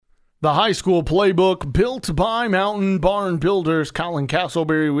The High School Playbook, built by Mountain Barn Builders. Colin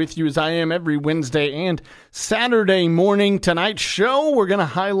Castleberry with you as I am every Wednesday and Saturday morning. Tonight's show, we're going to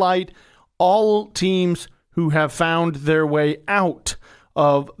highlight all teams who have found their way out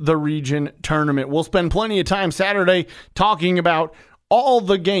of the region tournament. We'll spend plenty of time Saturday talking about all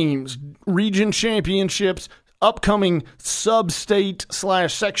the games, region championships, upcoming sub-state /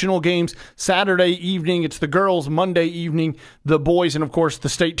 sectional games. Saturday evening, it's the girls. Monday evening, the boys. And, of course, the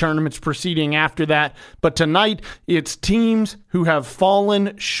state tournaments proceeding after that. But tonight, it's teams who have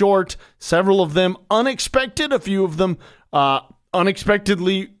fallen short. Several of them unexpected. A few of them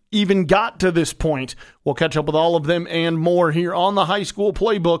unexpectedly even got to this point. We'll catch up with all of them and more here on the High School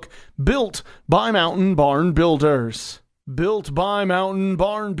Playbook, built by Mountain Barn Builders. Built by Mountain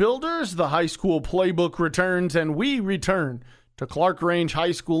Barn Builders, the High School Playbook returns, and we return to Clark Range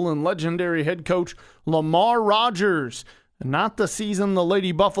High School and legendary head coach Lamar Rogers. Not the season the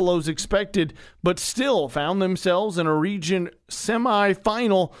Lady Buffaloes expected, but still found themselves in a region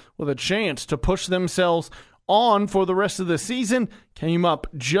semifinal with a chance to push themselves on for the rest of the season. Came up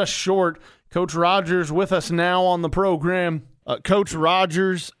just short. Coach Rogers with us now on the program. Coach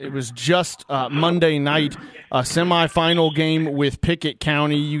Rogers, it was just Monday night, a semifinal game with Pickett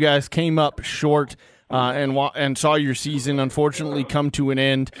County. You guys came up short and saw your season unfortunately come to an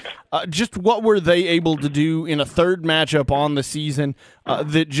end. Just what were they able to do in a third matchup on the season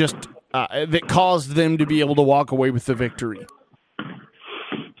that caused them to be able to walk away with the victory?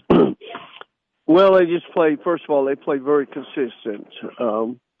 Well, they just played. First of all, they played very consistent.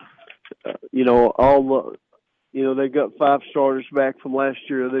 They got 5 starters back from last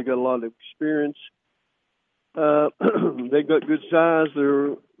year. They got a lot of experience. They got good size.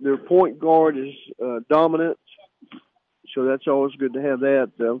 Their point guard is dominant, so that's always good to have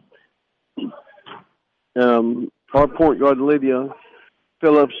that. Our point guard, Lydia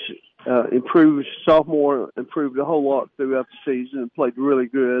Phillips, improved a whole lot throughout the season and played really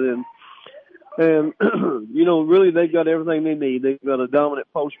good. And really they got everything they need. They've got a dominant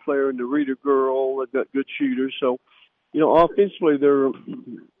post player in the Reader girl. They've got good shooters. So, offensively, if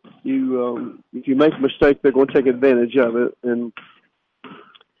you make a mistake, they're going to take advantage of it. And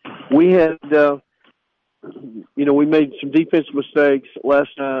we had, we made some defensive mistakes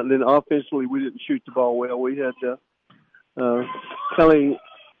last night, and then offensively we didn't shoot the ball well. We had Kelly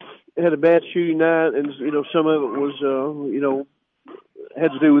had a bad shooting night, and some of it was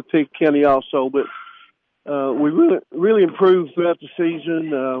had to do with Pickett County also, but we really improved throughout the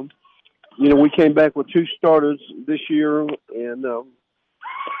season. We came back with 2 starters this year, and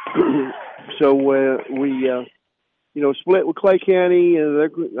so we split with Clay County, and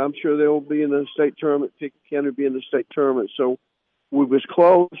I'm sure they'll be in the state tournament. Pickett County will be in the state tournament, so we was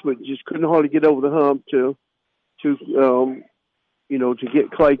close, but just couldn't hardly get over the hump to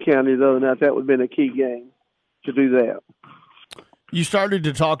get Clay County the other night. That would have been a key game to do that. You started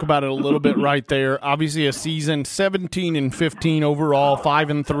to talk about it a little bit right there. Obviously, a season 17-15 overall,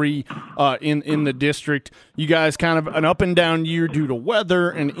 5-3 in the district. You guys kind of an up and down year due to weather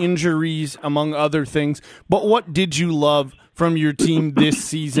and injuries, among other things. But what did you love from your team this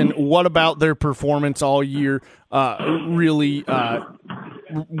season? What about their performance all year really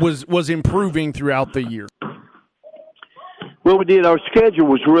was improving throughout the year? Well, we did. Our schedule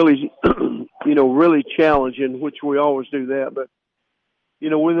was really, really challenging, which we always do that, but.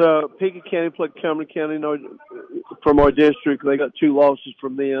 With Pickett County played Cumberland County from our district, they got 2 losses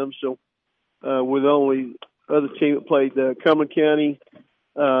from them. So with the only other team that played Cumberland County,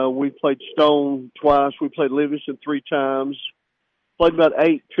 we played Stone twice. We played Livingston 3 times. Played about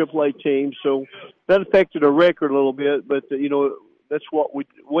 8 AAA teams. So that affected our record a little bit. But that's what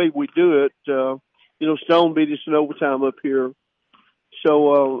way we do it. Stone beat us in overtime up here.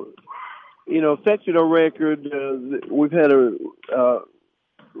 So affected our record. We've had a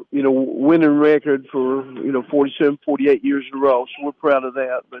winning record for, 47, 48 years in a row. So we're proud of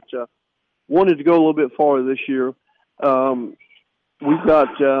that. But wanted to go a little bit farther this year. We've got,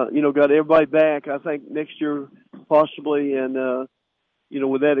 got everybody back, I think, next year possibly. And,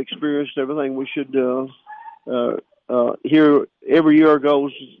 with that experience and everything, we should here every year our goal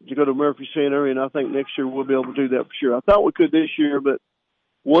is to go to Murphy Center. And I think next year we'll be able to do that for sure. I thought we could this year, but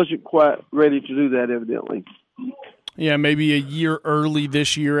wasn't quite ready to do that evidently. Yeah, maybe a year early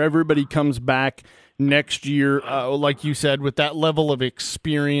this year. Everybody comes back next year, like you said, with that level of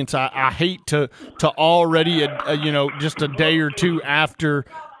experience. I hate to already, just a day or two after,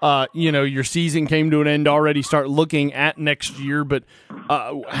 your season came to an end, already start looking at next year. But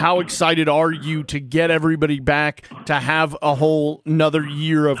how excited are you to get everybody back, to have a whole another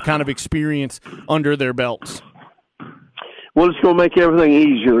year of kind of experience under their belts? Well, it's going to make everything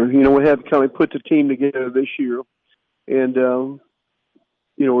easier. We had to kind of put the team together this year, and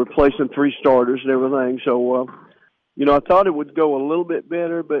replacing 3 starters and everything. So, I thought it would go a little bit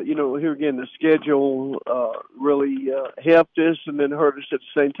better, but here again, the schedule really helped us and then hurt us at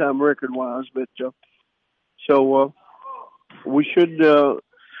the same time record-wise. But so we should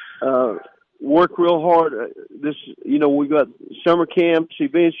work real hard. We got summer camps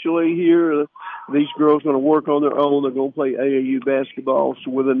eventually here. These girls are going to work on their own. They're going to play AAU basketball.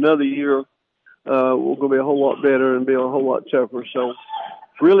 So with another year, we're going to be a whole lot better and be a whole lot tougher. So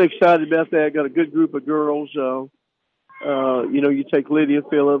really excited about that. Got a good group of girls. You take Lydia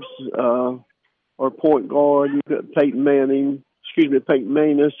Phillips, our point guard. You've got Peyton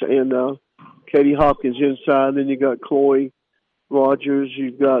Manus, and Katie Hopkins inside. Then you got Chloe Rogers.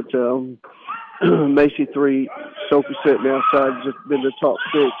 You've got Macy 3, Sophie sitting outside, just been the top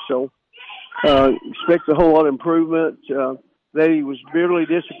 6. So expect a whole lot of improvement. They was bitterly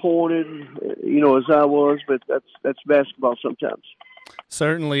disappointed, as I was, but that's basketball sometimes.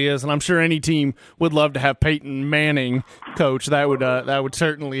 Certainly is, and I'm sure any team would love to have Peyton Manning coach. That would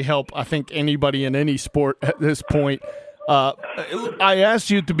certainly help, I think, anybody in any sport at this point. I asked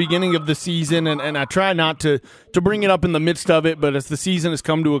you at the beginning of the season, and I try not to bring it up in the midst of it, but as the season has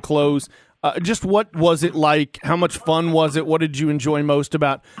come to a close, just what was it like? How much fun was it? What did you enjoy most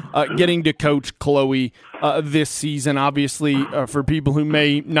about getting to coach Chloe this season? Obviously, for people who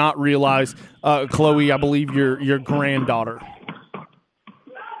may not realize, Chloe, I believe your granddaughter.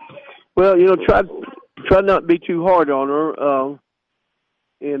 Well, try not to be too hard on her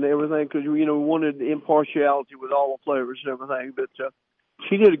and everything, because we wanted impartiality with all the players and everything. But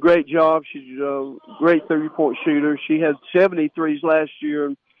she did a great job. She's a great 30-point shooter. She had 73s last year,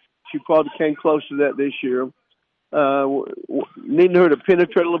 and she probably came close to that this year. Needing her to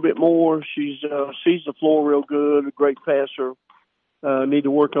penetrate a little bit more. She's sees the floor real good, a great passer. Need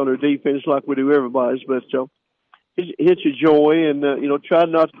to work on her defense like we do everybody's, but it's a joy, and try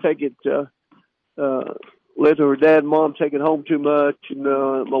not to take it. Let her dad and mom take it home too much, and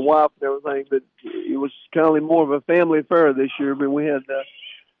my wife and everything. But it was kind of more of a family affair this year. But we had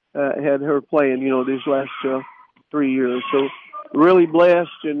her playing, these last 3 years. So really blessed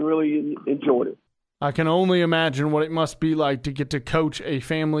and really enjoyed it. I can only imagine what it must be like to get to coach a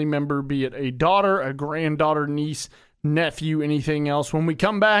family member, be it a daughter, a granddaughter, niece, nephew, anything else. When we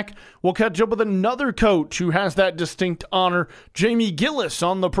come back, we'll catch up with another coach who has that distinct honor, Jamie Gillis,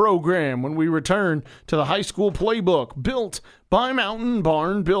 on the program when we return to the High School Playbook, built by Mountain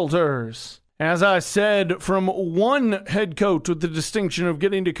Barn Builders. As I said, from one head coach with the distinction of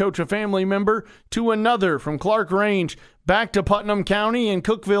getting to coach a family member to another, from Clark Range back to Putnam County and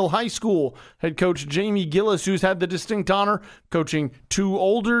Cookeville High School, head coach Jamie Gillis, who's had the distinct honor coaching 2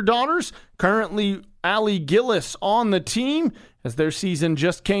 older daughters, currently Allie Gillis on the team as their season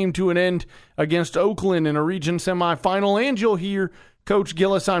just came to an end against Oakland in a region semifinal. And you'll hear Coach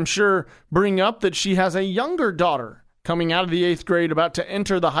Gillis, I'm sure, bring up that she has a younger daughter coming out of the 8th grade, about to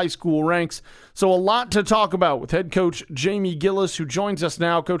enter the high school ranks. So a lot to talk about with head coach Jamie Gillis, who joins us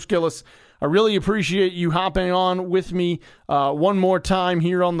now. Coach Gillis, I really appreciate you hopping on with me one more time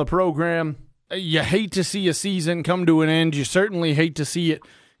here on the program. You hate to see a season come to an end. You certainly hate to see it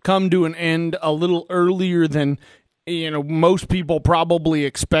come to an end a little earlier than most people probably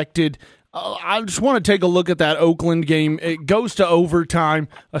expected. I just want to take a look at that Oakland game. It goes to overtime,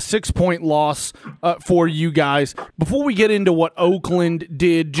 a 6-point loss for you guys. Before we get into what Oakland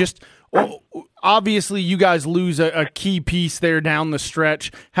did, just obviously you guys lose a key piece there down the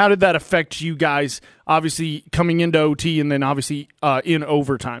stretch. How did that affect you guys, obviously coming into OT and then obviously in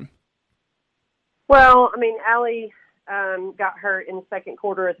overtime? Well, Allie got hurt in the second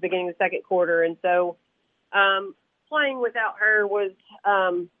quarter, at the beginning of the second quarter, and so playing without her was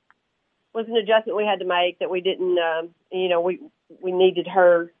an adjustment we had to make that we didn't, we needed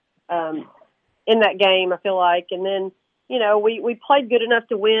her in that game, I feel like. And then, we played good enough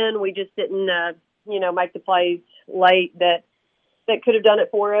to win. We just didn't, make the plays late that could have done it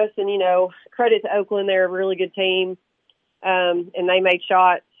for us. And, credit to Oakland, they're a really good team, and they made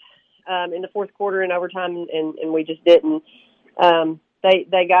shots in the fourth quarter and overtime, and we just didn't.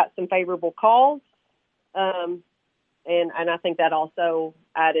 They got some favorable calls, and I think that also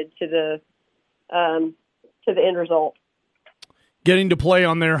added to the end result. Getting to play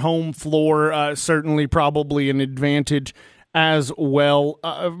on their home floor, certainly probably an advantage as well.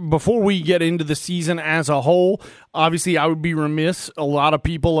 Before we get into the season as a whole, obviously I would be remiss. A lot of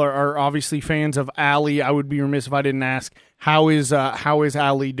people are obviously fans of Allie. I would be remiss if I didn't ask, how is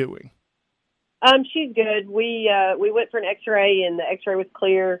Allie doing? She's good. We went for an X-ray, and the X-ray was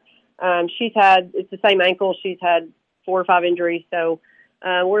clear. It's the same ankle she's had 4 or 5 injuries. So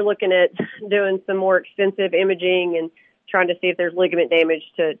we're looking at doing some more extensive imaging and trying to see if there's ligament damage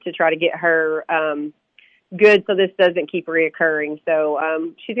to try to get her good so this doesn't keep reoccurring.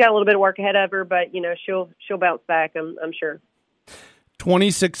 So she's got a little bit of work ahead of her, but, she'll bounce back, I'm sure.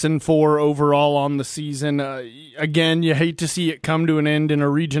 26-4 overall on the season. Again, you hate to see it come to an end in a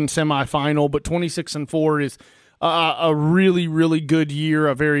region semifinal, but 26-4 is a really, really good year,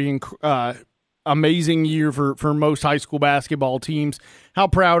 a very amazing year for most high school basketball teams. How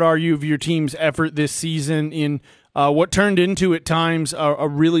proud are you of your team's effort this season in what turned into, at times, a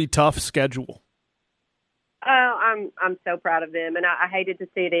really tough schedule? I'm so proud of them, and I hated to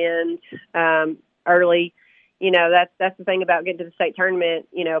see it end early. That's the thing about getting to the state tournament,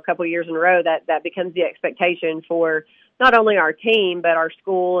 a couple of years in a row, that becomes the expectation for not only our team, but our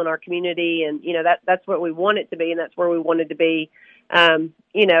school and our community. And, that's what we want it to be. And that's where we wanted to be,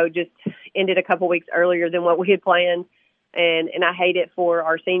 just ended a couple weeks earlier than what we had planned. And I hate it for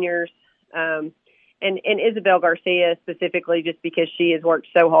our seniors, and Isabel Garcia specifically, just because she has worked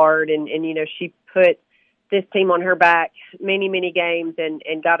so hard and she put this team on her back many, many games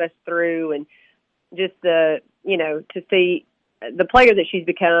and got us through. And just to see the player that she's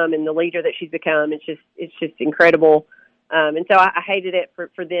become and the leader that she's become, it's just incredible. And so I hated it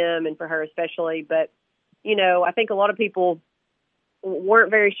for them and for her especially. But, I think a lot of people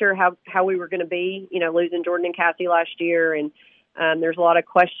weren't very sure how we were going to be, losing Jordan and Cassie last year. And there's a lot of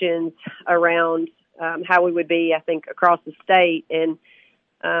questions around how we would be, I think, across the state. And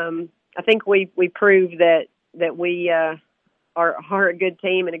I think we proved that we are a good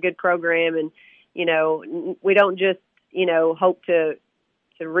team and a good program. And, we don't just, hope to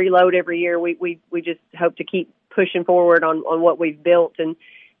reload every year. We just hope to keep pushing forward on what we've built, and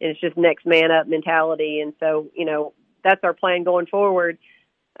it's just next man up mentality. And so, that's our plan going forward.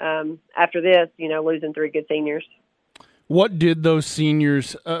 After this, losing 3 good seniors. What did those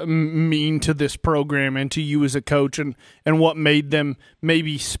seniors mean to this program and to you as a coach, and what made them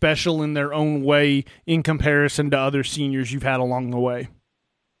maybe special in their own way in comparison to other seniors you've had along the way?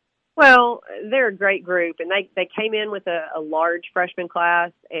 Well, they're a great group, and they came in with a large freshman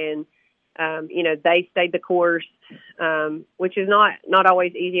class, and they stayed the course, which is not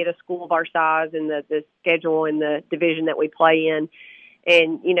always easy at a school of our size and the schedule and the division that we play in.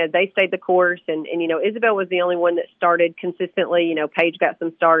 And they stayed the course, and Isabel was the only one that started consistently. Paige got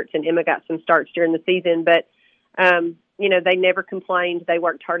some starts and Emma got some starts during the season, but they never complained. They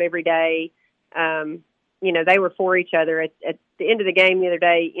worked hard every day. They were for each other. At the end of the game the other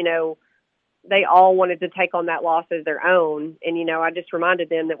day, they all wanted to take on that loss as their own. And, I just reminded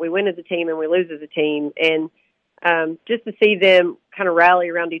them that we win as a team and we lose as a team. And just to see them kind of rally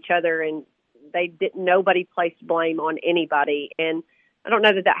around each other, and nobody placed blame on anybody. And I don't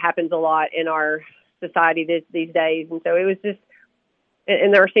know that happens a lot in our society these days. And so it was just,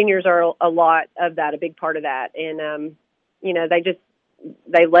 and our seniors are a lot of that, a big part of that. And,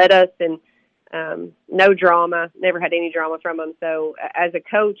 they led us, and no drama, never had any drama from them. So as a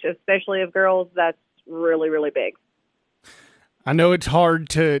coach, especially of girls, that's really, really big. I know it's hard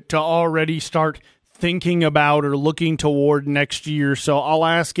to already start thinking about or looking toward next year, so I'll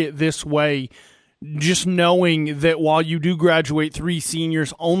ask it this way. Just knowing that while you do graduate 3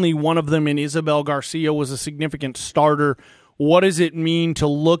 seniors, only one of them in Isabel Garcia was a significant starter, what does it mean to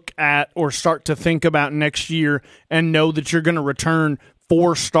look at or start to think about next year and know that you're going to return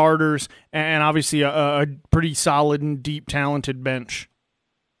 4 starters and obviously a pretty solid and deep talented bench?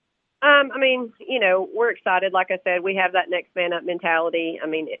 We're excited. Like I said, we have that next man up mentality.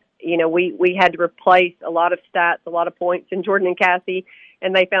 We had to replace a lot of stats, a lot of points in Jordan and Cassie,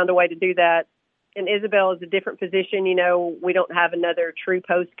 and they found a way to do that. And Isabel is a different position. We don't have another true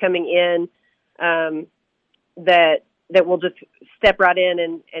post coming in that will just step right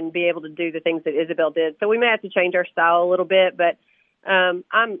in and be able to do the things that Isabel did. So we may have to change our style a little bit, but I'm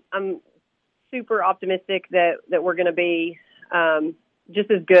super optimistic that we're going to be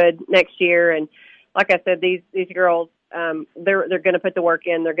just as good next year. And like I said, these girls, they're going to put the work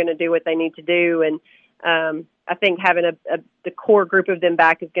in. They're going to do what they need to do. And I think having the core group of them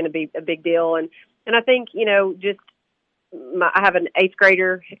back is going to be a big deal. And I think, I have an 8th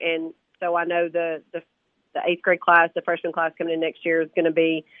grader, and so I know the 8th grade class, the freshman class coming in next year, is going to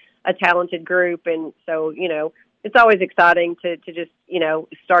be a talented group. And so, it's always exciting to just,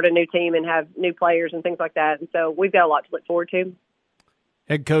 start a new team and have new players and things like that. And so we've got a lot to look forward to.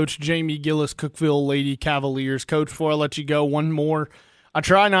 Head coach Jamie Gillis, Cookeville Lady Cavaliers. Coach, before I let you go, one more. I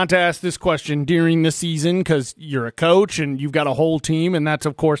try not to ask this question during the season because you're a coach and you've got a whole team, and that's,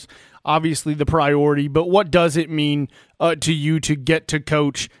 of course, obviously the priority. But what does it mean to you to get to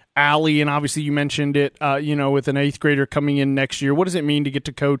coach Allie, and obviously you mentioned it, with an 8th grader coming in next year. What does it mean to get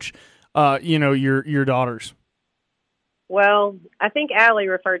to coach, your daughters? Well, I think Allie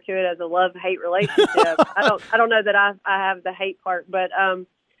referred to it as a love-hate relationship. I don't know that I have the hate part, but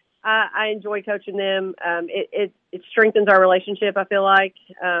I enjoy coaching them. It strengthens our relationship, I feel like.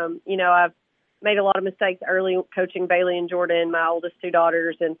 I've made a lot of mistakes early coaching Bailey and Jordan, my oldest 2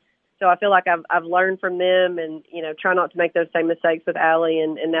 daughters, and so I feel like I've learned from them, and try not to make those same mistakes with Allie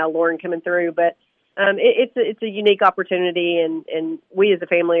and now Lauren coming through. But it's a unique opportunity, and we as a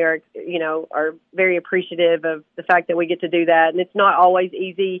family are very appreciative of the fact that we get to do that. And it's not always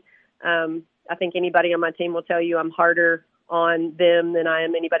easy. I think anybody on my team will tell you I'm harder on them than I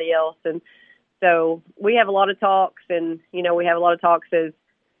am anybody else. And so we have a lot of talks, and we have a lot of talks as,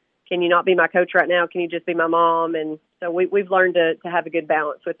 can you not be my coach right now? Can you just be my mom? And so we've learned to have a good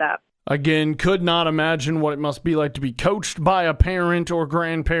balance with that. Again, could not imagine what it must be like to be coached by a parent or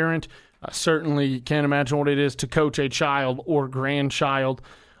grandparent. I certainly can't imagine what it is to coach a child or grandchild.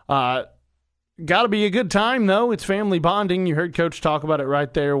 Got to be a good time, though. It's family bonding. You heard Coach talk about it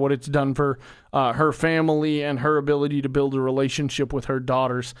right there, what it's done for her family and her ability to build a relationship with her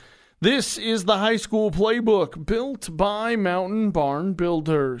daughters. This is the High School Playbook, built by Mountain Barn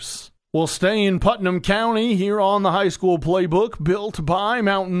Builders. We'll stay in Putnam County here on the High School Playbook, built by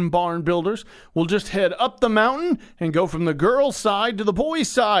Mountain Barn Builders. We'll just head up the mountain and go from the girls' side to the boys'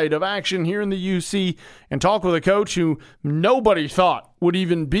 side of action here in the UC and talk with a coach who nobody thought would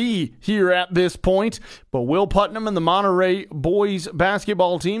even be here at this point. But Will Putnam and the Monterey boys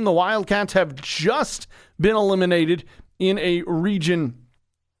basketball team, the Wildcats, have just been eliminated in a region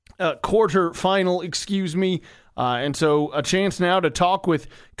quarterfinal, and so a chance now to talk with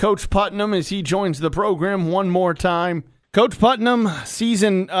Coach Putnam as he joins the program one more time. Coach Putnam,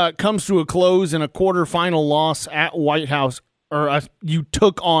 season comes to a close in a quarterfinal loss at White House, you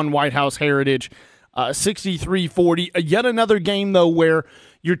took on White House Heritage, 63-40. Yet another game, though, where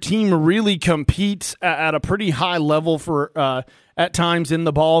your team really competes at a pretty high level for at times in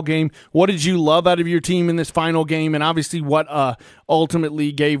the ball game. What did you love out of your team in this final game, and obviously what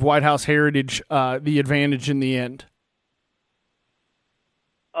ultimately gave White House Heritage the advantage in the end?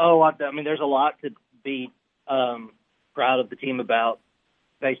 Oh, I mean, there's a lot to be proud of the team about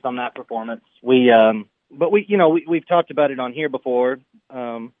based on that performance. We've talked about it on here before,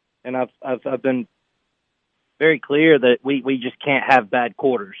 and I've been very clear that we just can't have bad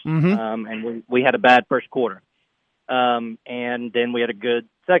quarters. Mm-hmm. And we had a bad first quarter. And then we had a good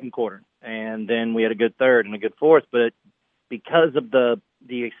second quarter, and then we had a good third and a good fourth. But because of the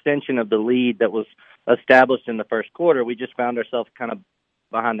extension of the lead that was established in the first quarter, we just found ourselves kind of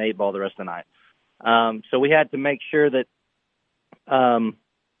behind the 8 ball the rest of the night. So we had to make sure that,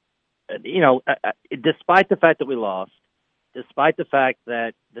 despite the fact that we lost, despite the fact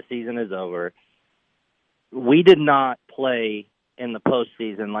that the season is over, we did not play in the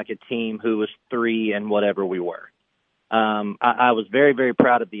postseason like a team who was 3 and whatever we were. I was very, very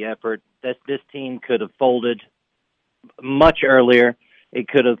proud of the effort. This team could have folded much earlier. It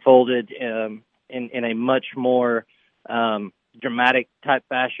could have folded in a much more dramatic type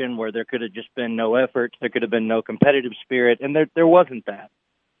fashion where there could have just been no effort. There could have been no competitive spirit, and there wasn't that.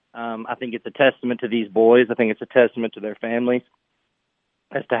 I think it's a testament to these boys. I think it's a testament to their families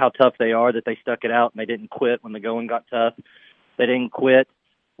as to how tough they are, that they stuck it out and they didn't quit when the going got tough. They didn't quit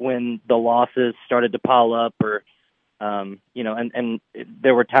when the losses started to pile up, or and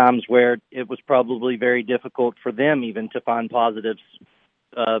there were times where it was probably very difficult for them even to find positives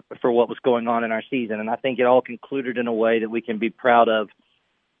for what was going on in our season. And I think it all concluded in a way that we can be proud of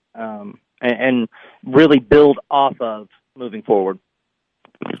and really build off of moving forward.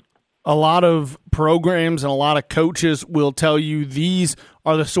 A lot of programs and a lot of coaches will tell you these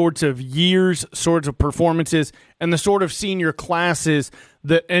are the sorts of years, sorts of performances, and the sort of senior classes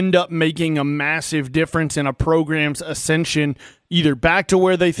that end up making a massive difference in a program's ascension, either back to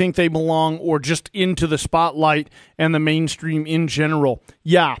where they think they belong or just into the spotlight and the mainstream in general.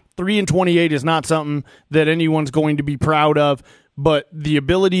 Yeah, 3-28 is not something that anyone's going to be proud of, but the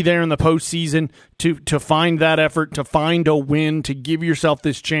ability there in the postseason to find that effort, to find a win, to give yourself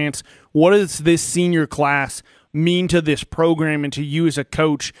this chance, what does this senior class mean to this program and to you as a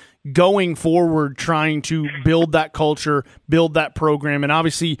coach going forward, trying to build that culture, build that program, and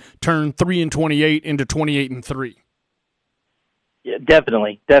obviously turn 3-28 into 28-3? Yeah,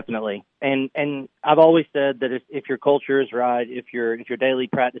 definitely. And I've always said that if your culture is right, if your daily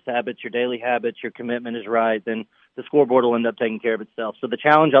practice habits, your daily habits, your commitment is right, then the scoreboard will end up taking care of itself. So the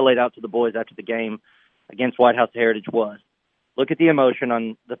challenge I laid out to the boys after the game against White House Heritage was, look at the emotion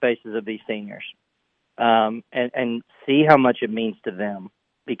on the faces of these seniors, and see how much it means to them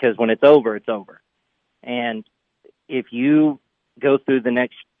because when it's over, it's over. And if you go through the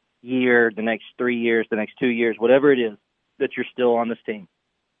next year, the next 3 years, the next 2 years, whatever it is that you're still on this team,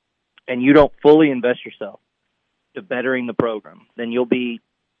 and you don't fully invest yourself to bettering the program, then you'll be,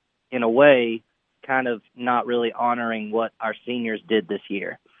 in a way, kind of not really honoring what our seniors did this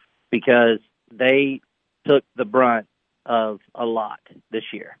year, because they took the brunt of a lot this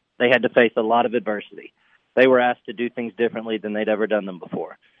year. They had to face a lot of adversity. They were asked to do things differently than they'd ever done them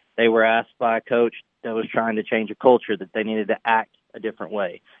before. They were asked by a coach that was trying to change a culture, that they needed to act a different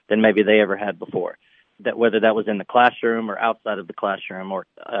way than maybe they ever had before, that whether that was in the classroom or outside of the classroom or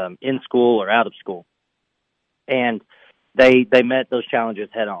in school or out of school. And they met those challenges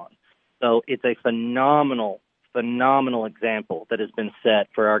head on. So it's a phenomenal example that has been set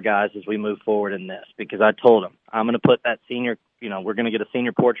for our guys as we move forward in this, because I told them, I'm going to put that senior, we're going to get a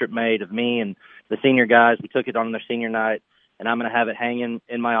senior portrait made of me and the senior guys. We took it on their senior night, and I'm going to have it hanging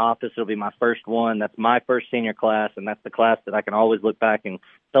in my office. It'll be my first one. That's my first senior class, and that's the class that I can always look back and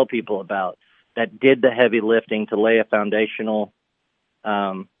tell people about, that did the heavy lifting to lay a foundational,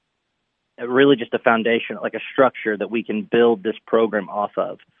 really just a foundation, like a structure that we can build this program off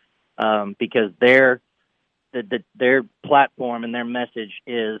of, because their platform and their message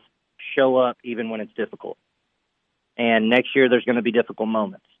is show up even when it's difficult. And next year there's going to be difficult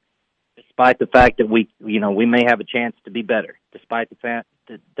moments, despite the fact that we may have a chance to be better, despite the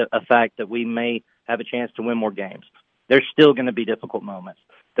fact that we may have a chance to win more games. There's still going to be difficult moments.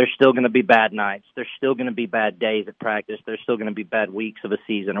 There's still going to be bad nights. There's still going to be bad days at practice. There's still going to be bad weeks of a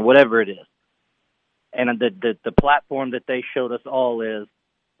season or whatever it is. And the platform that they showed us all is,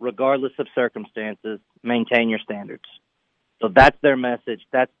 regardless of circumstances, maintain your standards. So that's their message.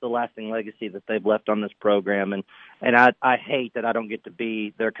 That's the lasting legacy that they've left on this program. And I hate that I don't get to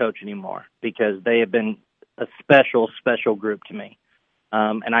be their coach anymore, because they have been a special, special group to me.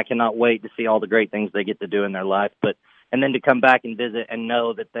 And I cannot wait to see all the great things they get to do in their life. And then to come back and visit and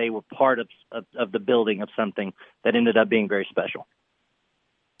know that they were part of the building of something that ended up being very special.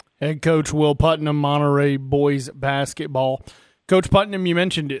 Head coach Will Putnam, Monterey boys basketball. Coach Putnam, you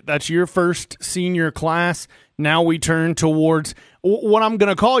mentioned it. That's your first senior class. Now we turn towards what I'm going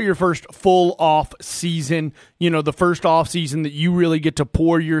to call your first full off season, the first off season that you really get to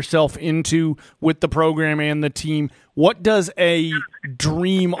pour yourself into with the program and the team. What does a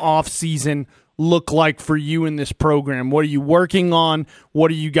dream off season look like for you in this program? What are you working on?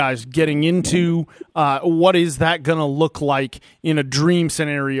 What are you guys getting into? What is that going to look like in a dream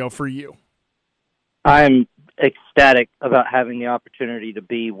scenario for you? I'm ecstatic about having the opportunity to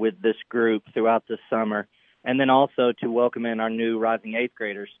be with this group throughout this summer, and then also to welcome in our new rising eighth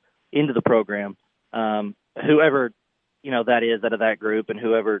graders into the program. Whoever that is out of that group, and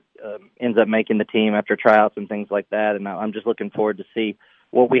whoever ends up making the team after tryouts and things like that. And I'm just looking forward to see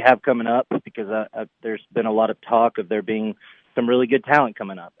what we have coming up, because there's been a lot of talk of there being some really good talent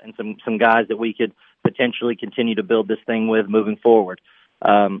coming up, and some guys that we could potentially continue to build this thing with moving forward.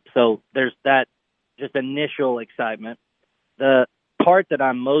 So there's that just initial excitement. The part that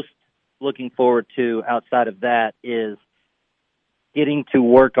I'm most looking forward to outside of that is getting to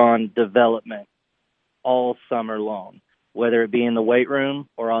work on development all summer long, whether it be in the weight room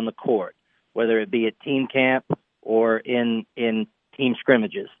or on the court, whether it be at team camp or in team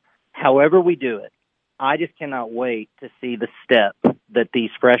scrimmages. However we do it, I just cannot wait to see the step that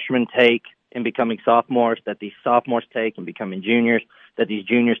these freshmen take in becoming sophomores, that these sophomores take in becoming juniors, that these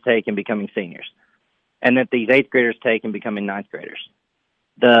juniors take in becoming seniors, and that these eighth graders take in becoming ninth graders.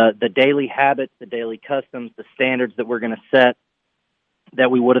 The daily habits, the daily customs, the standards that we're going to set, that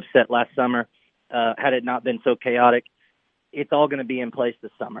we would have set last summer, had it not been so chaotic, it's all going to be in place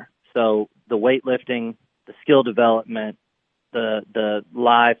this summer. So the weightlifting, the skill development, the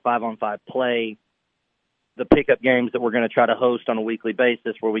live 5-on-5 play, the pickup games that we're going to try to host on a weekly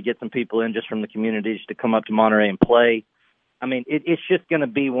basis, where we get some people in just from the communities to come up to Monterey and play. I mean, it's just going to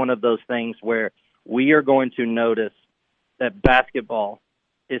be one of those things where we are going to notice that basketball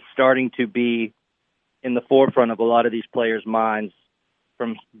is starting to be in the forefront of a lot of these players' minds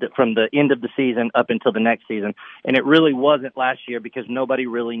from the end of the season up until the next season. And it really wasn't last year, because nobody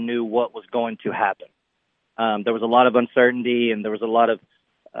really knew what was going to happen. There was a lot of uncertainty, and there was a lot of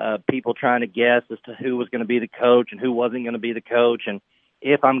people trying to guess as to who was going to be the coach and who wasn't going to be the coach, and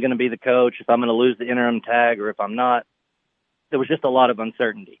if I'm going to be the coach, if I'm going to lose the interim tag, or if I'm not. There was just a lot of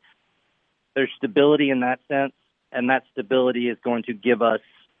uncertainty. There's stability in that sense, and that stability is going to give us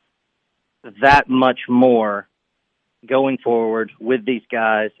that much more going forward with these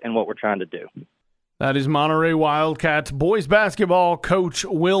guys and what we're trying to do. That is Monterey Wildcats boys basketball coach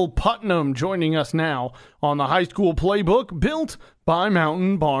Will Putnam joining us now on the High School Playbook, built by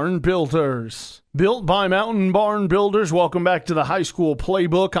Mountain Barn Builders. Built by Mountain Barn Builders. Welcome back to the High School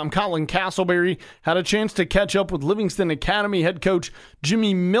Playbook. I'm Colin Castleberry. Had a chance to catch up with Livingston Academy head coach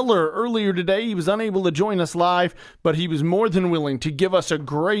Jimmy Miller earlier today. He was unable to join us live, but he was more than willing to give us a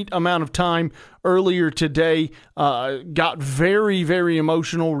great amount of time earlier today. Got very, very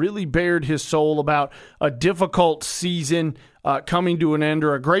emotional, really bared his soul about a difficult season coming to an end,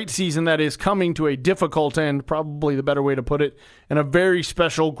 or a great season that is coming to a difficult end, probably the better way to put it, and a very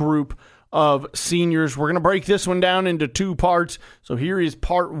special group of seniors. We're going to break this one down into two parts. So here is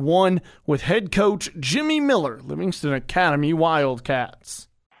part one with head coach Jimmy Miller, Livingston Academy Wildcats.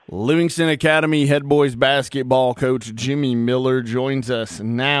 Livingston Academy head boys basketball coach Jimmy Miller joins us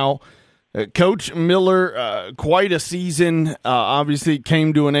now. Coach Miller, quite a season. Obviously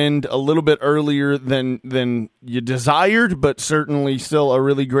came to an end a little bit earlier than you desired, but certainly still a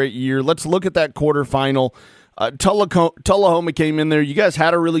really great year. Let's look at that quarterfinal. Tullahoma came in there. You guys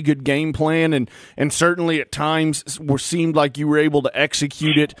had a really good game plan, and certainly at times seemed like you were able to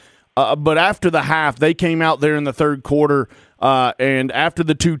execute it. But after the half, they came out there in the third quarter, and after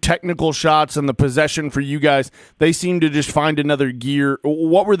the two technical shots and the possession for you guys, they seemed to just find another gear.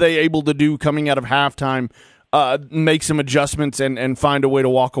 What were they able to do coming out of halftime, make some adjustments and find a way to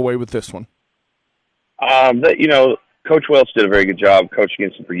walk away with this one? Coach Welch did a very good job coaching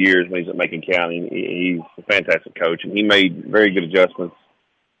against him for years when he was at Macon County. He's a fantastic coach, and he made very good adjustments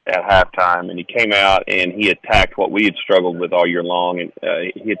at halftime. And he came out and he attacked what we had struggled with all year long, and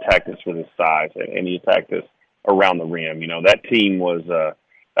he attacked us with his size, and he attacked us around the rim. That team was that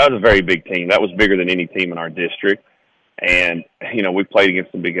was a very big team. That was bigger than any team in our district. And we played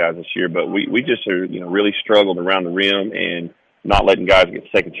against some big guys this year, but we just really struggled around the rim and not letting guys get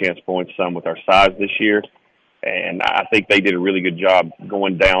second chance points. Some with our size this year. And I think they did a really good job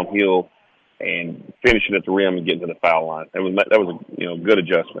going downhill and finishing at the rim and getting to the foul line. That was a good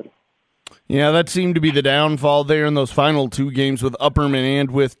adjustment. Yeah, that seemed to be the downfall there in those final two games with Upperman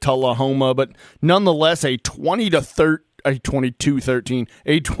and with Tullahoma, but nonetheless a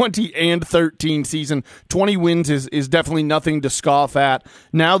 20-13 season. 20 wins is definitely nothing to scoff at.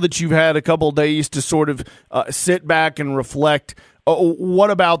 Now that you've had a couple days to sort of sit back and reflect,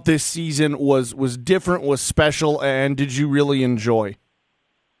 what about this season was different, was special, and did you really enjoy?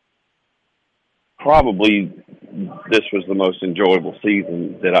 Probably this was the most enjoyable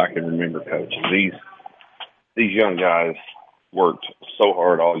season that I can remember coaching. These young guys worked so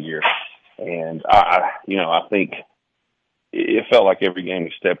hard all year, and I think it felt like every game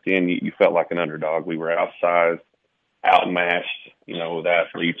you stepped in, you felt like an underdog. We were outsized, outmatched, with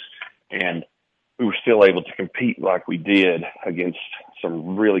athletes, and we were still able to compete like we did against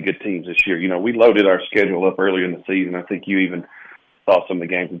some really good teams this year. We loaded our schedule up earlier in the season. I think you even saw some of the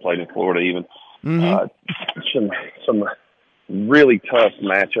games we played in Florida even. Mm-hmm. Some really tough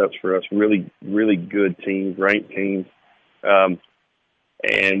matchups for us, really, really good teams, ranked teams. And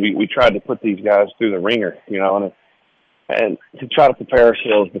we tried to put these guys through the ringer, and to try to prepare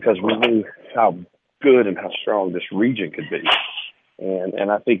ourselves because we knew how good and how strong this region could be.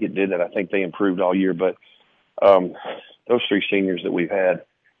 And I think it did that. I think they improved all year. But those three seniors that we've had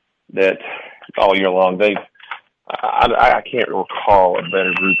that all year long, I can't recall a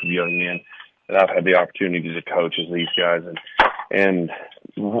better group of young men that I've had the opportunity to coach as these guys. And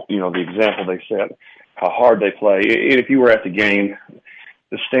the example they set, how hard they play. If you were at the game,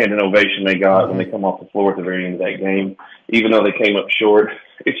 the standing ovation they got when they come off the floor at the very end of that game, even though they came up short,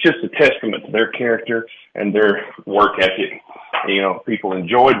 it's just a testament to their character and their work ethic. People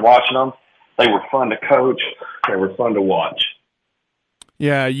enjoyed watching them. They were fun to coach. They were fun to watch.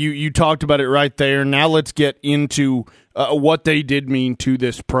 Yeah, you talked about it right there. Now let's get into what they did mean to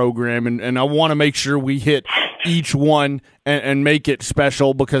this program, and I want to make sure we hit each one and make it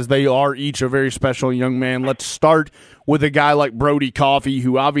special because they are each a very special young man. Let's start with a guy like Brody Coffey,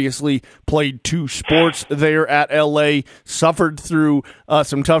 who obviously played two sports there at LA, suffered through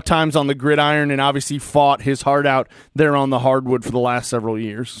some tough times on the gridiron, and obviously fought his heart out there on the hardwood for the last several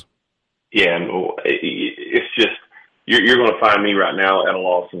years. Yeah, it's just you're going to find me right now at a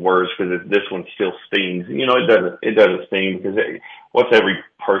loss of words because this one still stings. It doesn't sting because what's every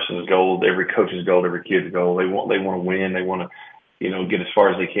person's goal, every coach's goal, every kid's goal? They want to win. They want to get as far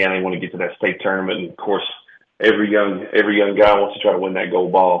as they can. They want to get to that state tournament, and of course, every young guy wants to try to win that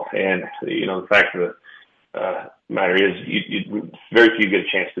gold ball. And the fact of the matter is, you very few get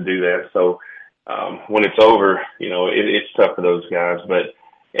a chance to do that. So when it's over, it's tough for those guys. But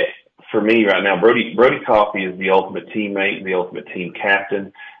for me right now, Brody Coffey is the ultimate teammate, the ultimate team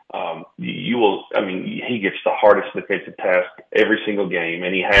captain. He gets the hardest defensive task every single game,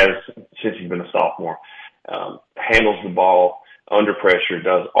 and he has since he's been a sophomore. Handles the ball under pressure,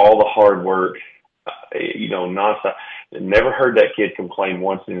 does all the hard work, nonstop. Never heard that kid complain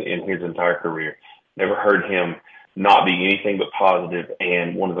once in his entire career. Never heard him not be anything but positive,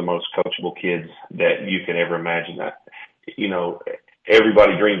 and one of the most coachable kids that you can ever imagine. That,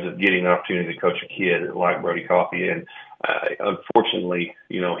 everybody dreams of getting an opportunity to coach a kid like Brody Coffey, and unfortunately,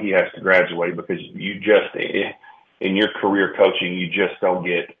 he has to graduate because you just, in your career coaching, you just don't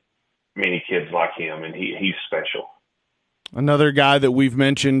get many kids like him, and he's special. Another guy that we've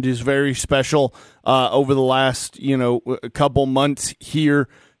mentioned is very special over the last, couple months here,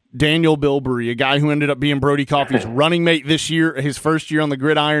 Daniel Bilberry, a guy who ended up being Brody Coffey's running mate this year, his first year on the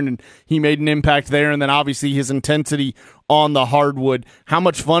gridiron, and he made an impact there, and then obviously his intensity on the hardwood. How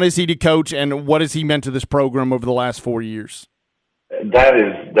much fun is he to coach, and what has he meant to this program over the last 4 years? That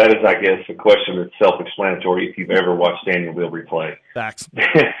is, I guess, a question that's self-explanatory if you've ever watched Daniel Bilberry play. Facts.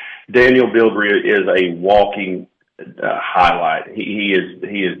 Daniel Bilberry is a walking highlight. He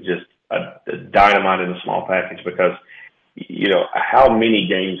is just a dynamite in a small package because, how many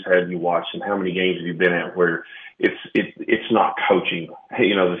games have you watched and how many games have you been at where it's not coaching?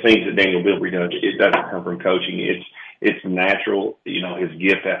 The things that Daniel Bilberry does, it doesn't come from coaching. It's natural, his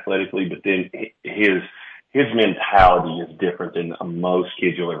gift athletically, but then his mentality is different than most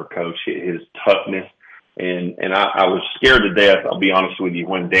kids you'll ever coach. His toughness. And I was scared to death, I'll be honest with you,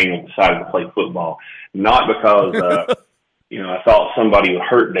 when Daniel decided to play football. Not because, I thought somebody would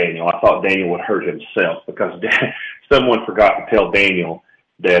hurt Daniel. I thought Daniel would hurt himself because someone forgot to tell Daniel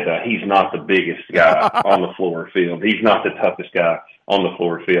that he's not the biggest guy on the floor field. He's not the toughest guy on the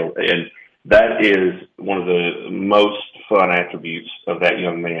floor field. And that is one of the most fun attributes of that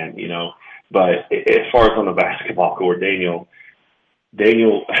young man, But as far as on the basketball court, Daniel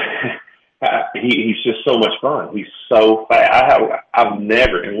he's just so much fun. He's so fast. I've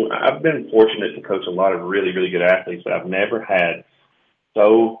been fortunate to coach a lot of really, really good athletes, but I've never had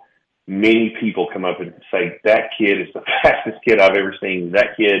so many people come up and say, that kid is the fastest kid I've ever seen.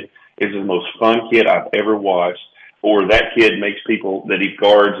 That kid is the most fun kid I've ever watched. Or that kid makes people that he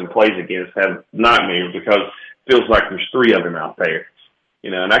guards and plays against have nightmares because it feels like there's three of him out there.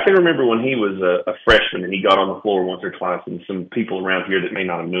 And I can remember when he was a freshman and he got on the floor once or twice, and some people around here that may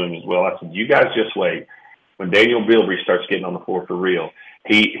not have known him as well, I said, you guys just wait. When Daniel Bilberry starts getting on the floor for real,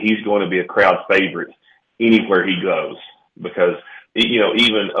 he's going to be a crowd favorite anywhere he goes because,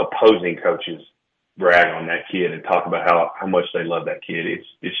 even opposing coaches brag on that kid and talk about how much they love that kid.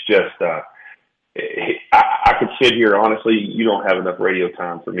 It's just I could sit here, honestly, you don't have enough radio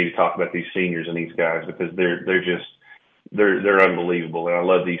time for me to talk about these seniors and these guys because they're unbelievable, and I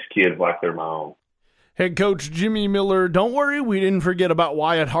love these kids like they're my own. Head coach Jimmy Miller, don't worry, we didn't forget about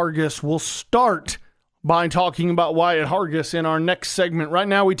Wyatt Hargis. We'll start by talking about Wyatt Hargis in our next segment. Right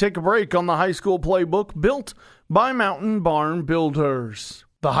now we take a break on the High School Playbook, built by Mountain Barn Builders.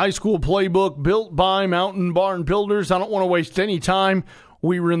 The High School Playbook, built by Mountain Barn Builders. I don't want to waste any time.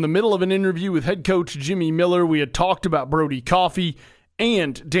 We were in the middle of an interview with head coach Jimmy Miller. We had talked about Brody Coffey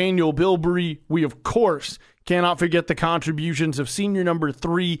and Daniel Bilberry. We, of course, cannot forget the contributions of senior number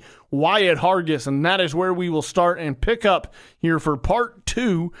 3, Wyatt Hargis, and that is where we will start and pick up here for part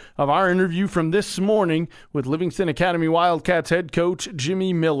 2 of our interview from this morning with Livingston Academy Wildcats head coach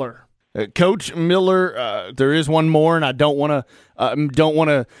Jimmy Miller. Coach Miller, there is one more, and I don't want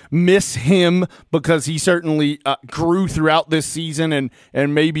to miss him because he certainly grew throughout this season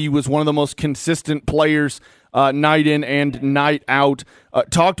and maybe was one of the most consistent players night in and night out.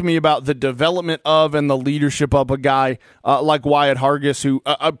 Talk to me about the development of and the leadership of a guy like Wyatt Hargis, who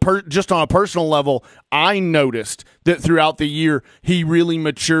just on a personal level, I noticed that throughout the year he really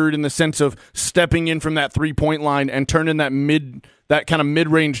matured in the sense of stepping in from that 3-point line and turning that kind of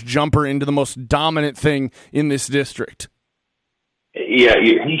mid-range jumper into the most dominant thing in this district. Yeah,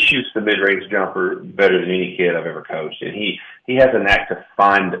 he shoots the mid-range jumper better than any kid I've ever coached, and he has a knack to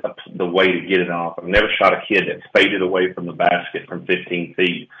find the way to get it off. I've never shot a kid that faded away from the basket from 15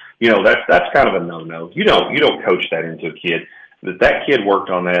 feet. That's kind of a no-no. You don't coach that into a kid. But that kid worked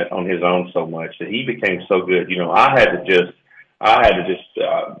on that on his own so much that he became so good. I had to just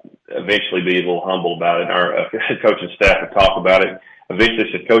eventually be a little humble about it. Our coaching staff would talk about it. Eventually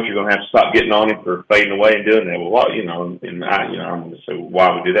said, Coach, you're going to have to stop getting on him for fading away and doing that. Well, I'm going to say, why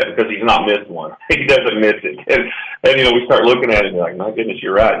would we do that? Because he's not missed one. He doesn't miss it. And we start looking at it and like, my goodness,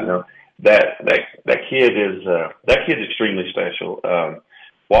 you're right. That kid's extremely special.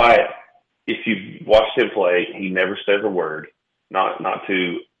 Wyatt, if you've watched him play, he never says a word, not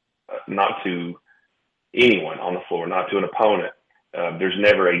to anyone on the floor, not to an opponent. There's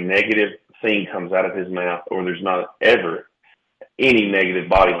never a negative thing comes out of his mouth, or there's not ever any negative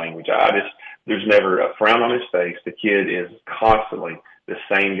body language. There's never a frown on his face. The kid is constantly the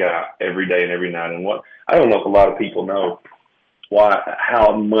same guy every day and every night. And what I don't know if a lot of people know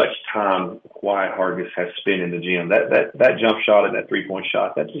how much time Wyatt Hargis has spent in the gym. That jump shot and that 3-point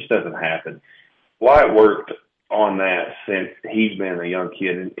shot, that just doesn't happen. Wyatt worked on that since he's been a young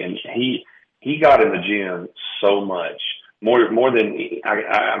kid, and he got in the gym so much. More than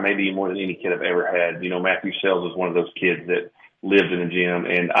maybe more than any kid I've ever had. Matthew Sells was one of those kids that lived in the gym,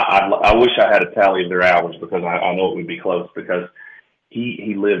 and I wish I had a tally of their hours because I know it would be close because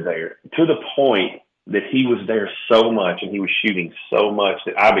he lived there to the point that he was there so much and he was shooting so much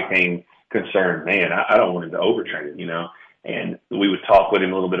that I became concerned. Man, I don't want him to overtrain, And we would talk with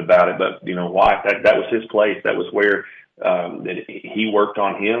him a little bit about it, but why? That was his place. That was where that he worked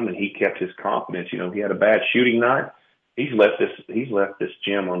on him and he kept his confidence. He had a bad shooting night. He's left this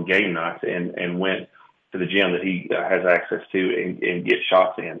gym on game nights and went to the gym that he has access to and get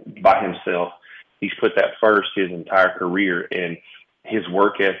shots in by himself. He's put that first his entire career, and his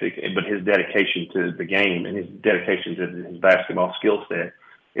work ethic, but his dedication to the game and his dedication to his basketball skill set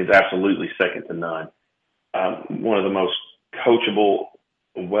is absolutely second to none. One of the most coachable,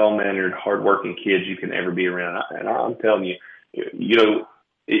 well-mannered, hard-working kids you can ever be around. And I'm telling you,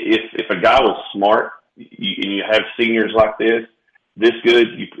 if a guy was smart, and you have seniors like this good,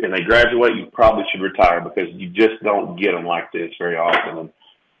 and they graduate, you probably should retire because you just don't get them like this very often.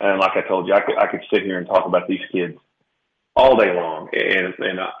 And like I told you, I could sit here and talk about these kids all day long. And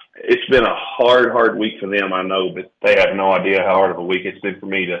it's been a hard week for them, I know, but they have no idea how hard of a week it's been for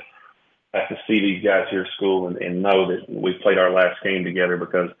me to have to see these guys here at school and know that we've played our last game together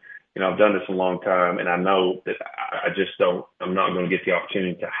because, I've done this a long time, and I know that I'm not going to get the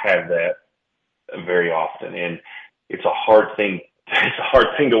opportunity to have that very often. And it's a hard thing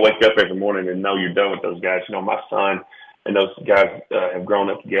to wake up every morning and know you're done with those guys. My son and those guys have grown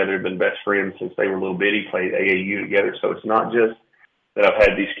up together, been best friends since they were little bitty, played AAU together. So it's not just that I've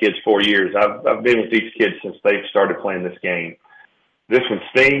had these kids 4 years. I've been with these kids since they've started playing this game. This one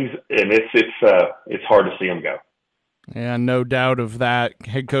stings, and it's hard to see them go. Yeah, no doubt of that.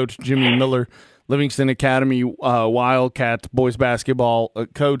 Head coach Jimmy Miller, Livingston Academy Wildcats boys basketball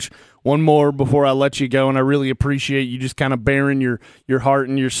coach. One more before I let you go, and I really appreciate you just kind of bearing your heart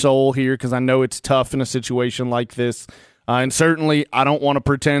and your soul here because I know it's tough in a situation like this. And certainly I don't want to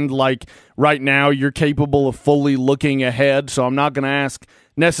pretend like right now you're capable of fully looking ahead, so I'm not going to ask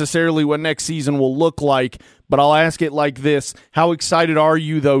necessarily what next season will look like, but I'll ask it like this. How excited are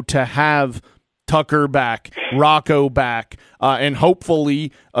you, though, to have Tucker back, Rocco back, and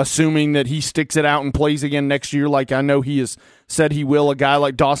hopefully, assuming that he sticks it out and plays again next year like I know he has said he will, a guy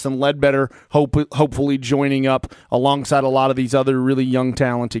like Dawson Ledbetter hopefully joining up alongside a lot of these other really young,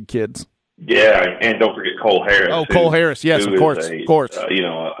 talented kids. Yeah, and don't forget Cole Harris. Oh, Cole Harris, yes, of course. A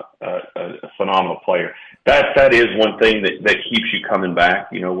phenomenal player. That is one thing that keeps you coming back.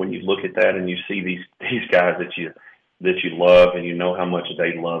 When you look at that and you see these guys that you love and you know how much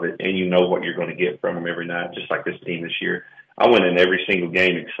they love it and you know what you're going to get from them every night, just like this team this year. I went in every single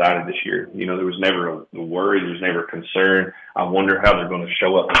game excited this year. There was never a worry. There was never a concern. I wonder how they're going to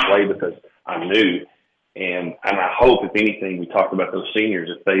show up and play because I knew. And I hope, if anything, we talked about those seniors,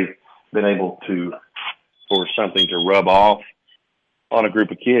 if they've been able for something to rub off on a group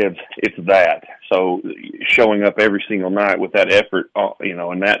of kids, it's that. So showing up every single night with that effort,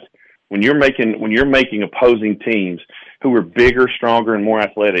 and that when you're making opposing teams who are bigger, stronger, and more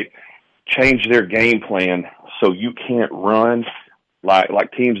athletic change their game plan so you can't run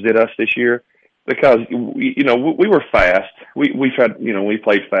like teams did us this year, because we were fast. We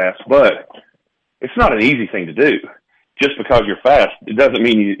played fast, but it's not an easy thing to do. Just because you're fast, it doesn't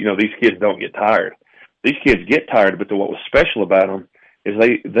mean these kids don't get tired. These kids get tired, but what was special about them is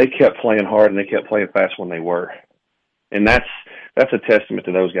they kept playing hard and they kept playing fast when they were, and that's a testament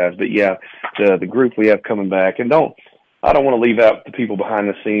to those guys. But yeah, the group we have coming back, and I don't want to leave out the people behind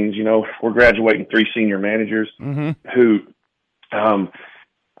the scenes. We're graduating 3 senior managers who,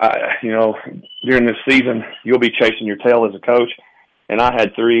 during this season, you'll be chasing your tail as a coach. And I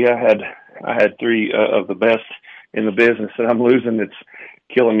had 3. I had 3 of the best in the business that I'm losing. It's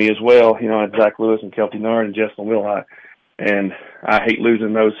killing me as well. I had Zach Lewis and Kelty Nard and Jesselyn Wilhite, and I hate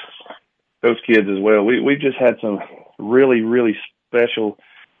losing those kids as well. We've just had some really, really special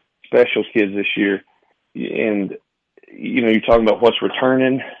kids this year, and you're talking about what's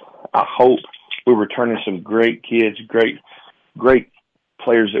returning. I hope we're returning some great kids, great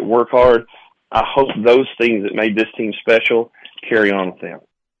players that work hard. I hope those things that made this team special carry on with them.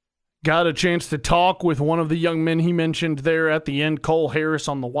 Got a chance to talk with one of the young men he mentioned there at the end, Cole Harris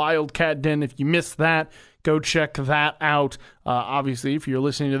on the Wildcat Den. If you missed that, go check that out. Obviously, if you're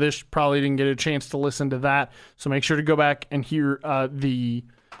listening to this, you probably didn't get a chance to listen to that. So make sure to go back and hear the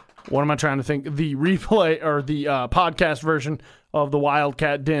replay or the podcast version of the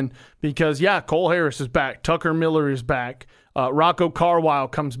Wildcat Den. Because, yeah, Cole Harris is back. Tucker Miller is back. Rocco Carwile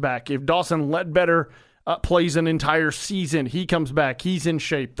comes back. If Dawson Ledbetter plays an entire season, he comes back. He's in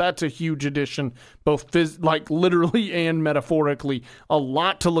shape. That's a huge addition, both literally and metaphorically. A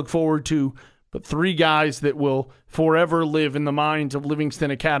lot to look forward to, but three guys that will forever live in the minds of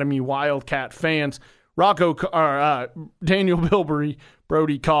Livingston Academy Wildcat fans. Daniel Bilberry,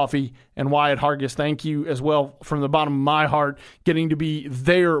 Brody Coffey, and Wyatt Hargis, thank you as well from the bottom of my heart, getting to be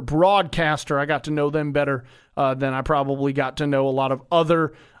their broadcaster. I got to know them better than I probably got to know a lot of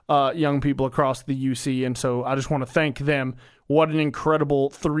other young people across the UC, and so I just want to thank them. What an incredible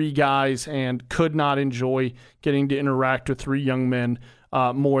three guys, and could not enjoy getting to interact with three young men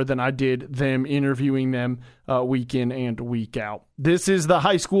more than I did them interviewing them week in and week out. This is the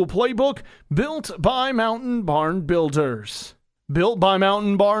High School Playbook, built by Mountain Barn Builders. Built by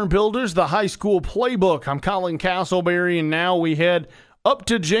Mountain Barn Builders, the High School Playbook. I'm Colin Castleberry, and now we head up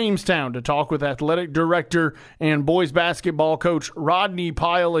to Jamestown to talk with athletic director and boys basketball coach Rodney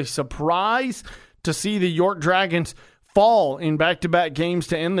Pyle. A surprise to see the York Dragons fall in back-to-back games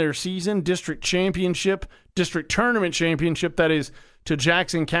to end their season. District tournament championship, that is, to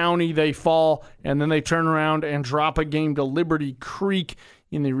Jackson County. They fall, and then they turn around and drop a game to Liberty Creek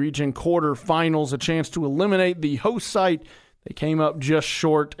in the region quarterfinals, a chance to eliminate the host site. They came up just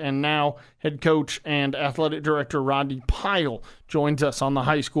short, and now head coach and athletic director Rodney Pyle joins us on the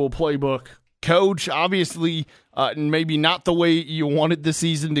High School Playbook. Coach, obviously maybe not the way you wanted the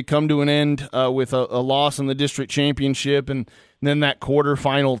season to come to an end with a loss in the district championship and then that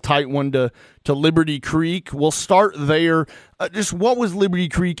quarterfinal tight one to Liberty Creek. We'll start there. Just what was Liberty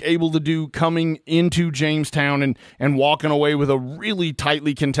Creek able to do coming into Jamestown and walking away with a really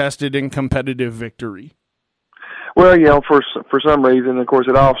tightly contested and competitive victory? Well, for some reason, of course,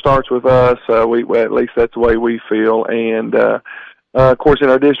 it all starts with us. We at least that's the way we feel. And of course, in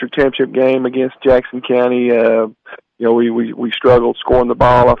our district championship game against Jackson County, we struggled scoring the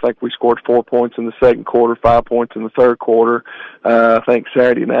ball. I think we scored 4 points in the second quarter, 5 points in the third quarter. I think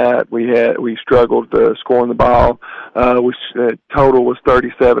Saturday night we struggled scoring the ball. Total was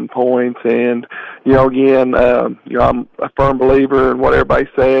 37 points, and I'm a firm believer in what everybody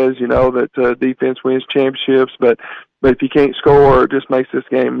says. That defense wins championships, but if you can't score, it just makes this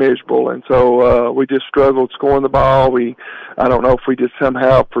game miserable. And so we just struggled scoring the ball. I don't know if we just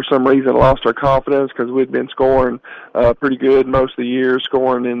somehow, for some reason, lost our confidence because we'd been scoring pretty good most of the year,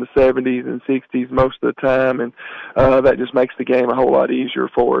 scoring in the 70s and 60s most of the time, and that just makes the game a whole lot easier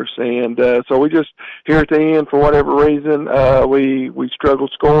for us. And so we just, here at the end, for whatever reason, we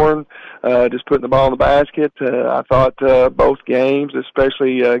struggled scoring, just putting the ball in the basket. I thought both games,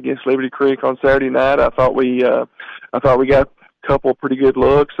 especially against Liberty Creek on Saturday night, I thought we got a couple pretty good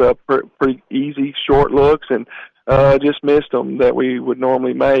looks, pretty easy short looks, and just missed them that we would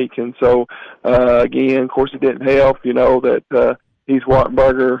normally make. And so, again, of course, it didn't help, that Heath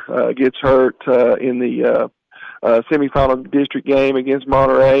Wattenberger gets hurt in the semifinal district game against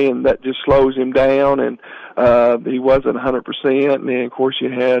Monterey, and that just slows him down, and he wasn't 100%. And then, of course, you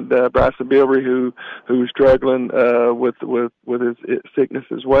had Bryson Bilberry who was struggling with his sickness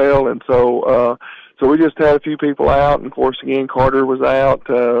as well. And so we just had a few people out, and of course, again, Carter was out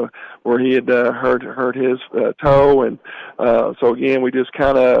where he had hurt his toe, and so again, we just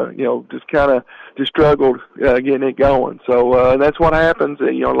kind of struggled getting it going. So that's what happens.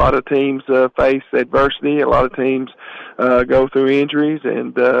 A lot of teams face adversity. A lot of teams go through injuries,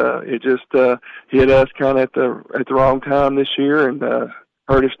 and it just hit us kind of at the wrong time this year, and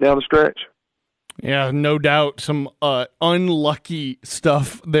hurt us down the stretch. Yeah, no doubt, some unlucky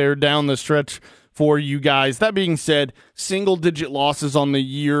stuff there down the stretch for you guys. That being said, single-digit losses on the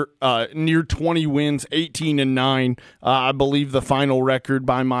year, near 20 wins, 18-9, I believe the final record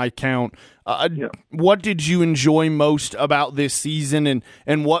by my count. What did you enjoy most about this season,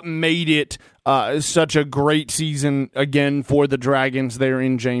 and what made it such a great season again for the Dragons there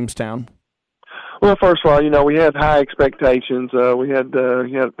in Jamestown? Well, first of all, we had high expectations. We had a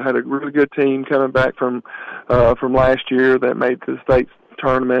really good team coming back from last year that made the state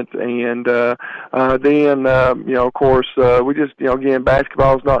tournament. And then, of course, we just, again,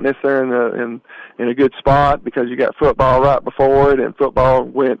 basketball is not necessarily in a good spot because you got football right before it, and football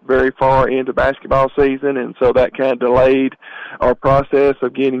went very far into basketball season, and so that kind of delayed our process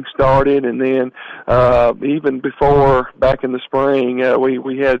of getting started. And then even before, back in the spring,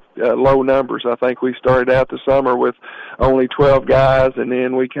 we had low numbers. I think we started out the summer with only 12 guys, and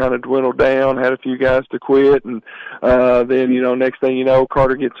then we kind of dwindled down, had a few guys to quit, and then, next thing you know,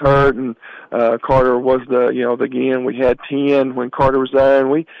 Carter gets hurt, and Carter was again, we had 10 when Carter was there,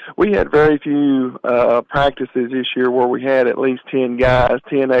 and we had very few practices this year where we had at least 10 guys,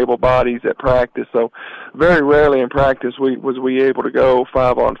 10 able bodies at practice. So very rarely in practice was we able to go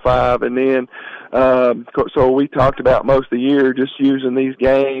 5-on-5. And then so we talked about most of the year just using these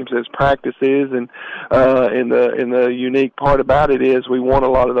games as practices, and the unique part about it is we won a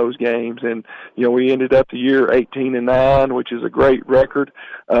lot of those games, and we ended up the year 18-9, which is a great record.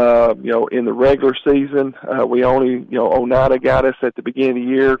 In the regular season, we only, Oneida got us at the beginning of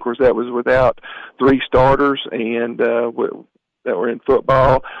the year. Of course, that was without 3 starters, and that were in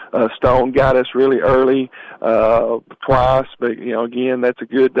football. Stone got us really early twice, but, again, that's a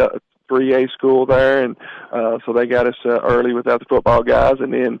good 3A school there, and so they got us early without the football guys.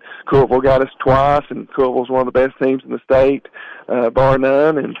 And then Cookeville got us twice, and Cookeville's one of the best teams in the state, bar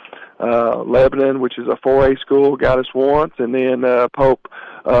none. And Lebanon, which is a 4A school, got us once, and then Pope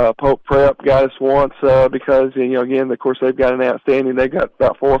Prep got us once because, again, of course, they've got an outstanding. They've got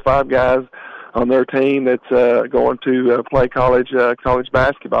about 4 or 5 guys on their team that's going to play college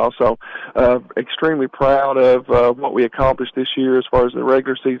basketball. So extremely proud of what we accomplished this year as far as the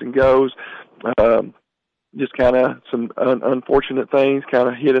regular season goes. Just kind of some unfortunate things kind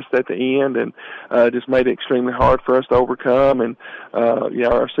of hit us at the end, and just made it extremely hard for us to overcome. And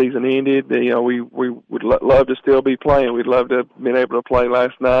our season ended. We would love to still be playing. We'd love to have been able to play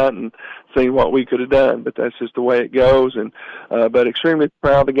last night and see what we could have done, but that's just the way it goes. And but extremely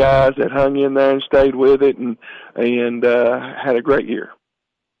proud of the guys that hung in there and stayed with it, and had a great year.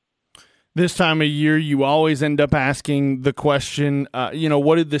 This time of year, you always end up asking the question,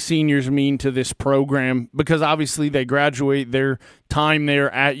 what did the seniors mean to this program? Because obviously they graduate, their time there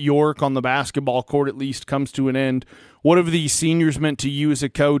at York on the basketball court at least comes to an end. What have these seniors meant to you as a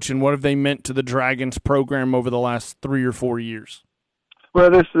coach, and what have they meant to the Dragons program over the last 3 or 4 years? Well,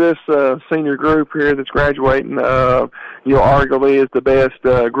 this senior group here that's graduating, arguably is the best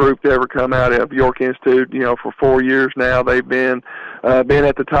group to ever come out of York Institute. For 4 years now, they've been at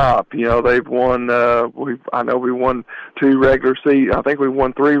the top. They've won. We won 2 regular season. I think we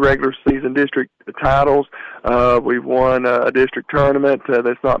won 3 regular season district titles. We've won a district tournament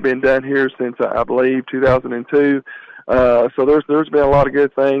that's not been done here since I believe 2002. So there's been a lot of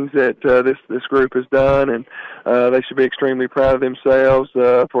good things that this group has done, and they should be extremely proud of themselves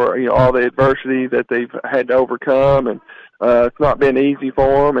for all the adversity that they've had to overcome, and it's not been easy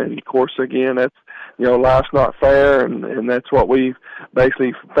for them. And of course, again, that's life's not fair, and that's what we've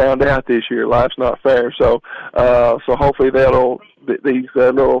basically found out this year. Life's not fair. So hopefully these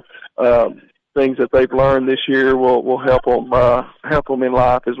little things that they've learned this year will help them in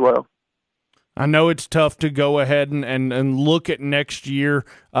life as well. I know it's tough to go ahead and look at next year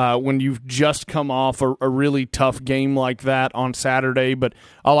when you've just come off a really tough game like that on Saturday, but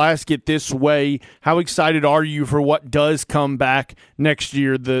I'll ask it this way. How excited are you for what does come back next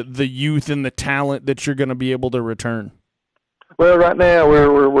year, the youth and the talent that you're going to be able to return? Well, right now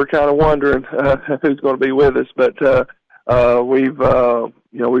we're kind of wondering who's going to be with us, but we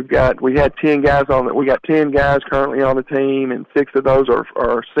had 10 guys we got 10 guys currently on the team, and 6 of those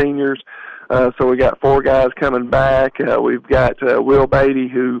are seniors. So we got 4 guys coming back. We've got Will Beatty,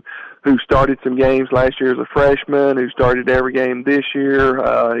 who started some games last year as a freshman, who started every game this year.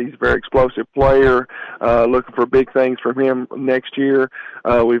 He's a very explosive player. Looking for big things from him next year.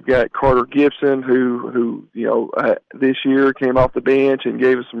 We've got Carter Gibson, who this year came off the bench and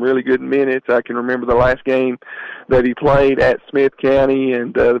gave us some really good minutes. I can remember the last game that he played at Smith County,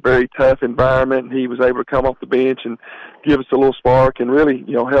 and a very tough environment. He was able to come off the bench and give us a little spark and really,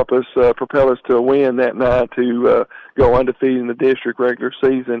 help us propel us to a win that night to go undefeated in the district regular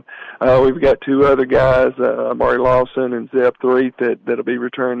season. We've got 2 other guys, Amari Lawson and Zeb Threet, that'll be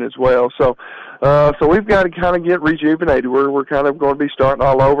returning as well. So we've got to kind of get rejuvenated. We're kind of going to be starting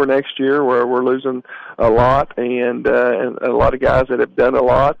all over next year, where we're losing a lot and a lot of guys that have done a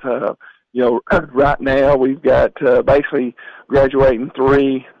lot. right now we've got basically graduating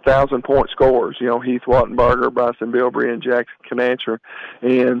 3,000-point scorers. Heath Wattenberger, Bryson Bilbrey, and Jackson Canancher,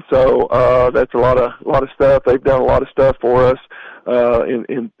 and so that's a lot of stuff. They've done a lot of stuff for us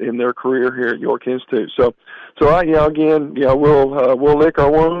in their career here at York Institute. So again, we'll lick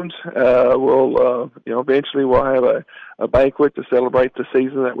our wounds. Eventually we'll have a banquet to celebrate the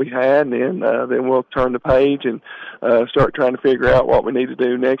season that we had, and then we'll turn the page and start trying to figure out what we need to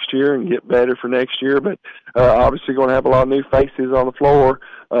do next year and get better for next year. But obviously going to have a lot of new faces on the floor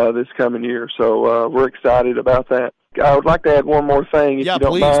this coming year. So we're excited about that. I would like to add one more thing, if you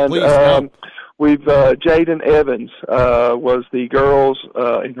don't mind. Please. We've Jaden Evans was the girls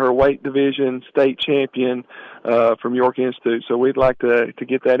in her weight division state champion from York Institute. So we'd like to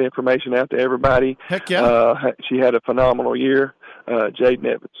get that information out to everybody. Heck yeah. She had a phenomenal year, Jaden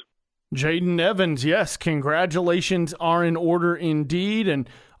Evans. Jaden Evans, yes, congratulations are in order indeed. And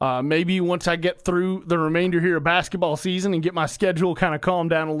maybe once I get through the remainder here of basketball season and get my schedule kind of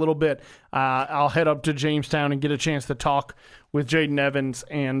calmed down a little bit, I'll head up to Jamestown and get a chance to talk with Jaden Evans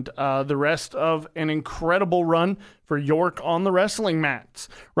and the rest of an incredible run for York on the wrestling mats.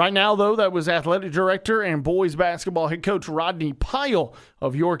 Right now, though, that was athletic director and boys basketball head coach Rodney Pyle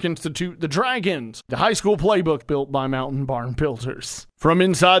of York Institute, the Dragons, the high school playbook built by Mountain Barn Builders. From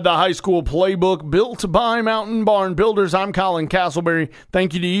inside the high school playbook built by Mountain Barn Builders, I'm Colin Castleberry.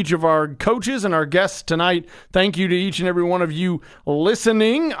 Thank you to each of our coaches and our guests tonight. Thank you to each and every one of you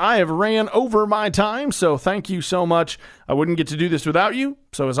listening. I have ran over my time, so thank you so much. I wouldn't get to do this without you,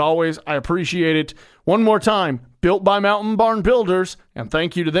 so as always, I appreciate it. One more time, built by Mountain Barn Builders, and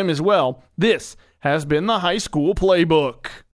thank you to them as well. This has been the High School Playbook.